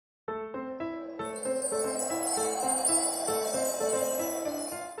Hey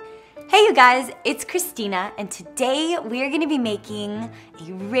you guys, it's Christina, and today we are going to be making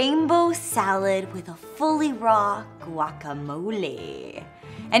a rainbow salad with a fully raw guacamole.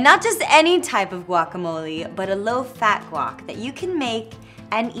 And not just any type of guacamole, but a low-fat guac that you can make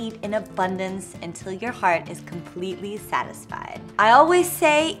and eat in abundance until your heart is completely satisfied. I always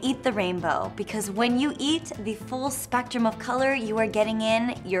say eat the rainbow, because when you eat the full spectrum of color, you are getting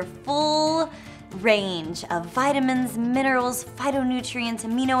in your full range of vitamins, minerals, phytonutrients,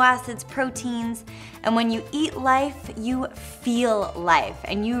 amino acids, proteins, and when you eat life, you feel life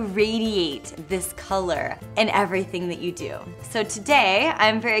and you radiate this color in everything that you do. So today,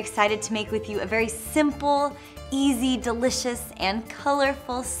 I'm very excited to make with you a very simple, easy, delicious, and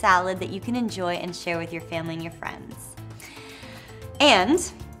colorful salad that you can enjoy and share with your family and your friends. And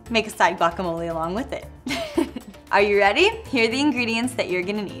make a side guacamole along with it. Are you ready? Here are the ingredients that you're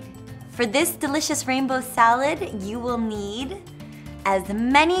gonna need. For this delicious rainbow salad, you will need as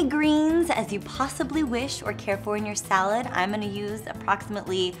many greens as you possibly wish or care for in your salad. I'm gonna use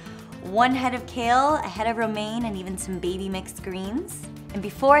approximately 1 head of kale, a head of romaine, and even some baby mixed greens. And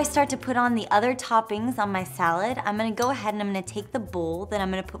before I start to put on the other toppings on my salad, I'm gonna go ahead and I'm gonna take the bowl that I'm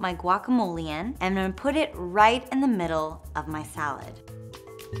gonna put my guacamole in, and I'm gonna put it right in the middle of my salad.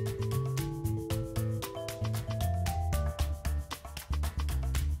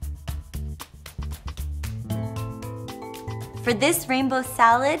 For this rainbow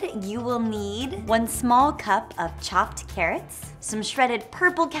salad, you will need 1 small cup of chopped carrots, some shredded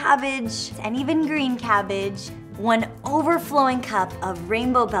purple cabbage, and even green cabbage, 1 overflowing cup of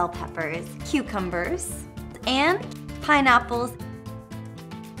rainbow bell peppers, cucumbers, and pineapples,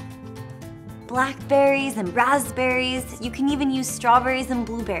 blackberries and raspberries. You can even use strawberries and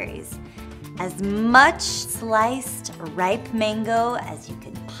blueberries. As much sliced ripe mango as you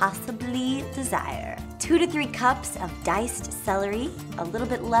could possibly desire. 2 to 3 cups of diced celery, a little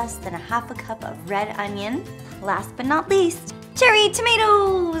bit less than 1/2 cup of red onion. Last but not least, cherry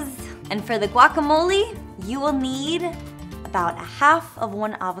tomatoes. And for the guacamole, you will need about 1/2 of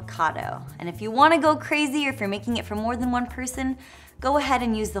 1 avocado. And if you want to go crazy, or if you're making it for more than 1 person, go ahead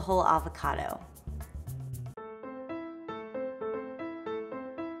and use the whole avocado.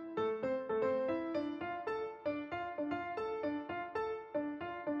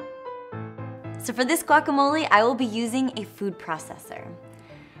 So for this guacamole, I will be using a food processor.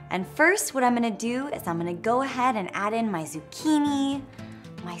 And first, what I'm gonna do is I'm gonna go ahead and add in my zucchini,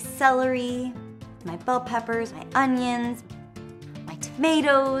 my celery, my bell peppers, my onions, my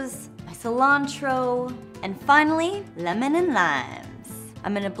tomatoes, my cilantro, and finally, lemon and limes.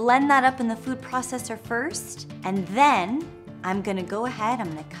 I'm gonna blend that up in the food processor first, and then I'm gonna go ahead, I'm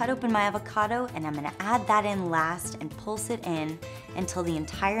gonna cut open my avocado, and I'm gonna add that in last and pulse it in until the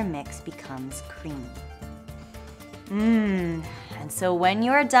entire mix becomes creamy. And so when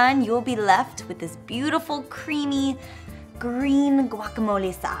you're done, you'll be left with this beautiful, creamy, green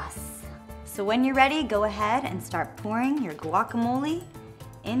guacamole sauce. So when you're ready, go ahead and start pouring your guacamole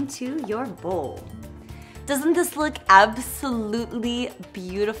into your bowl. Doesn't this look absolutely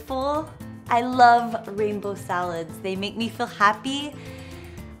beautiful? I love rainbow salads. They make me feel happy,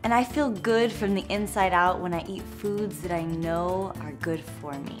 and I feel good from the inside out when I eat foods that I know are good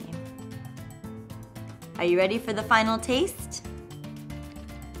for me. Are you ready for the final taste?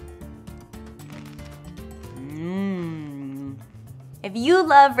 If you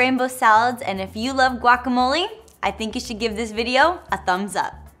love rainbow salads and if you love guacamole, I think you should give this video a thumbs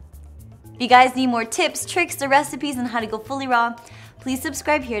up. If you guys need more tips, tricks, or recipes on how to go fully raw, please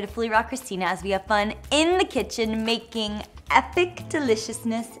subscribe here to FullyRawKristina as we have fun in the kitchen making epic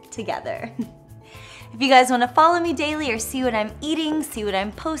deliciousness together. If you guys want to follow me daily or see what I'm eating, see what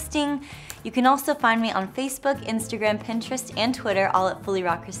I'm posting, you can also find me on Facebook, Instagram, Pinterest, and Twitter, all at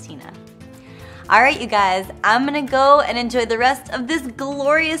FullyRawKristina. Alright you guys, I'm gonna go and enjoy the rest of this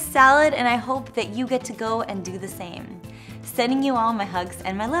glorious salad, and I hope that you get to go and do the same. Sending you all my hugs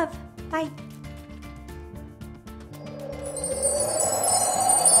and my love. Bye.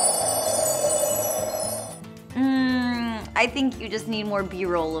 I think you just need more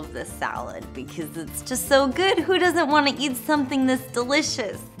B-roll of this salad because it's just so good. Who doesn't want to eat something this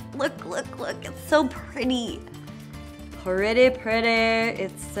delicious? Look, look, look, it's so pretty. Pretty, pretty,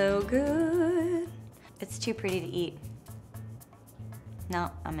 it's so good. It's too pretty to eat.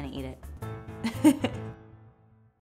 No, I'm gonna eat it.